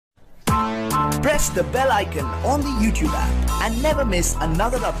Press the bell icon on the YouTube app and never miss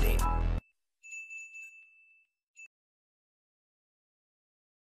another update.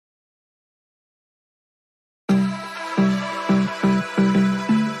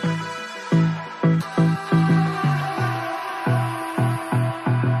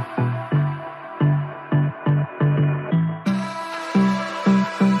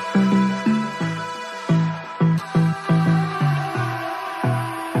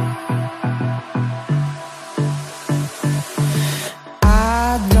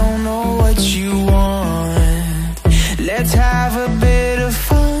 Let's have a bit of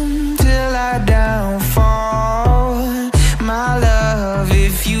fun till I downfall. My love,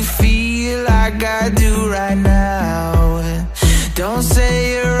 if you feel like I do right now, don't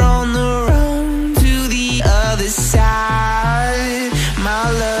say you're on the run to the other side, my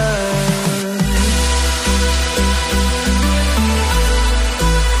love.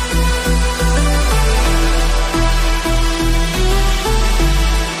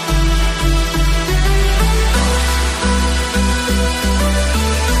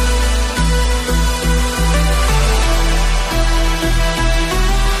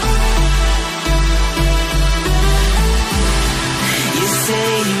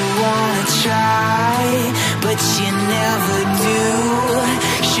 But you never do.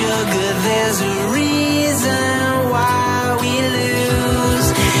 Sugar, there's a reason why we lose.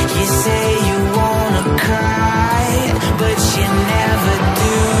 You say you wanna cry, but you never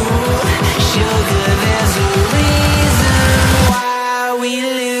do. Sugar, there's a reason why we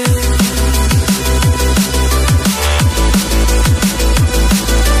lose.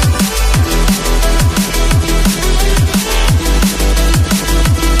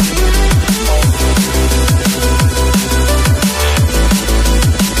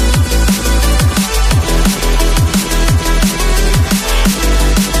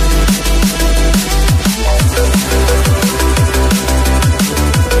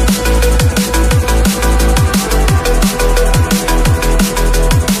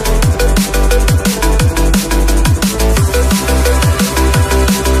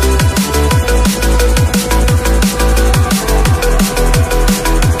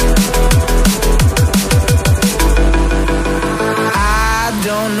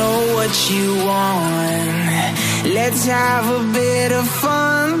 Let's have a bit of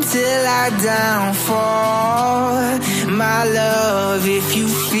fun till I downfall. My love, if you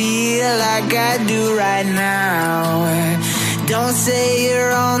feel like I do right now, don't say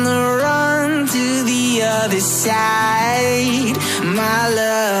you're on the run to the other side, my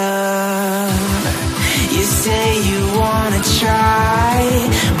love. You say you wanna try,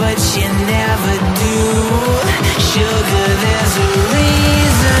 but you never do. Sugar, there's a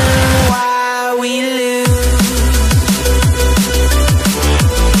reason why we lose.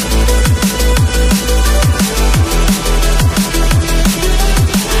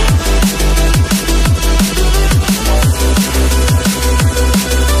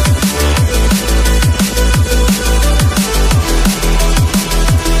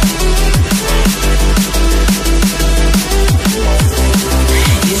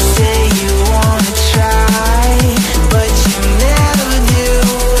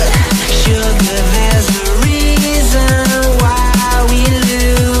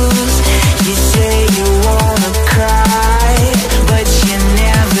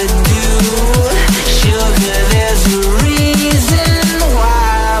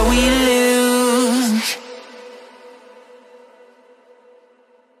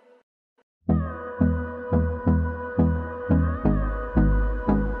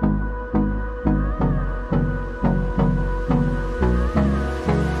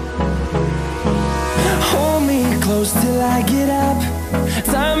 Close till I get up.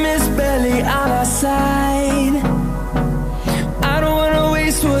 Time is barely on our side. I don't wanna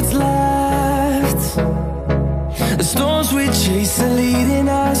waste what's left. The storms we chase are leading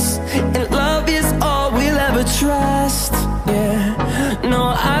us, and love is all we'll ever trust. Yeah, no,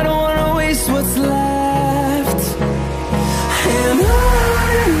 I don't wanna waste what's left. And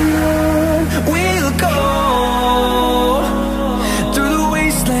on we'll go, through the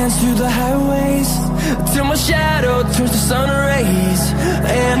wastelands, through the highways, till my shadow turns to sun rays.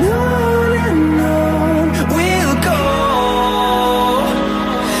 And on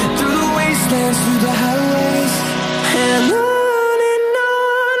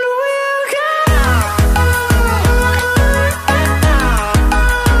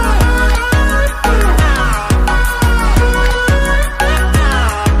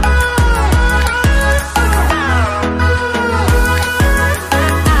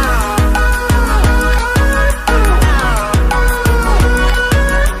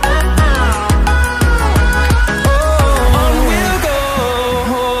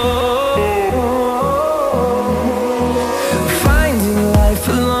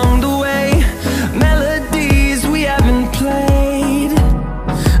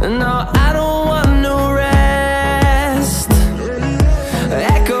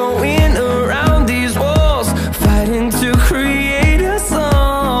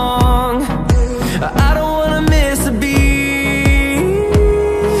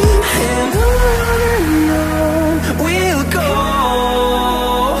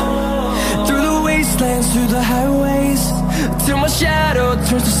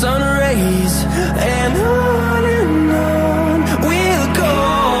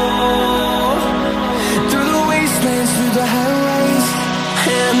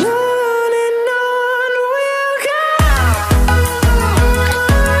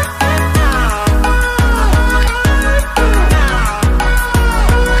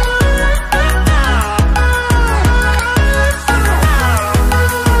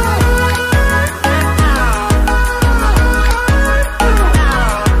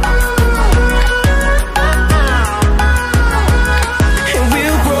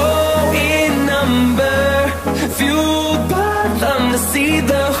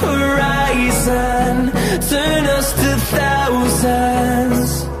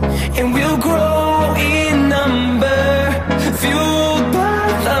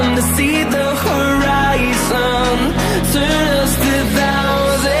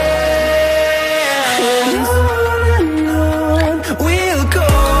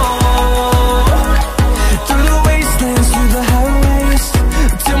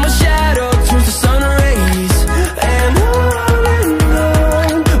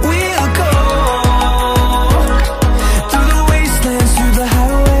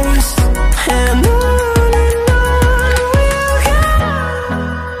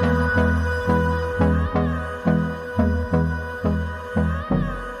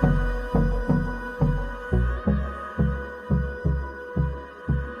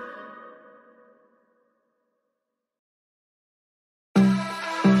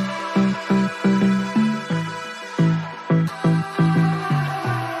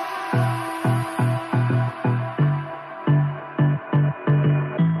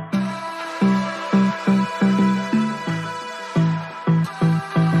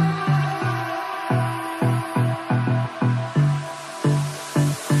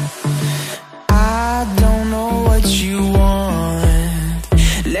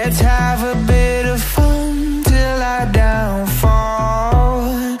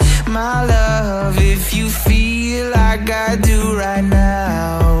if you feel like I do right now.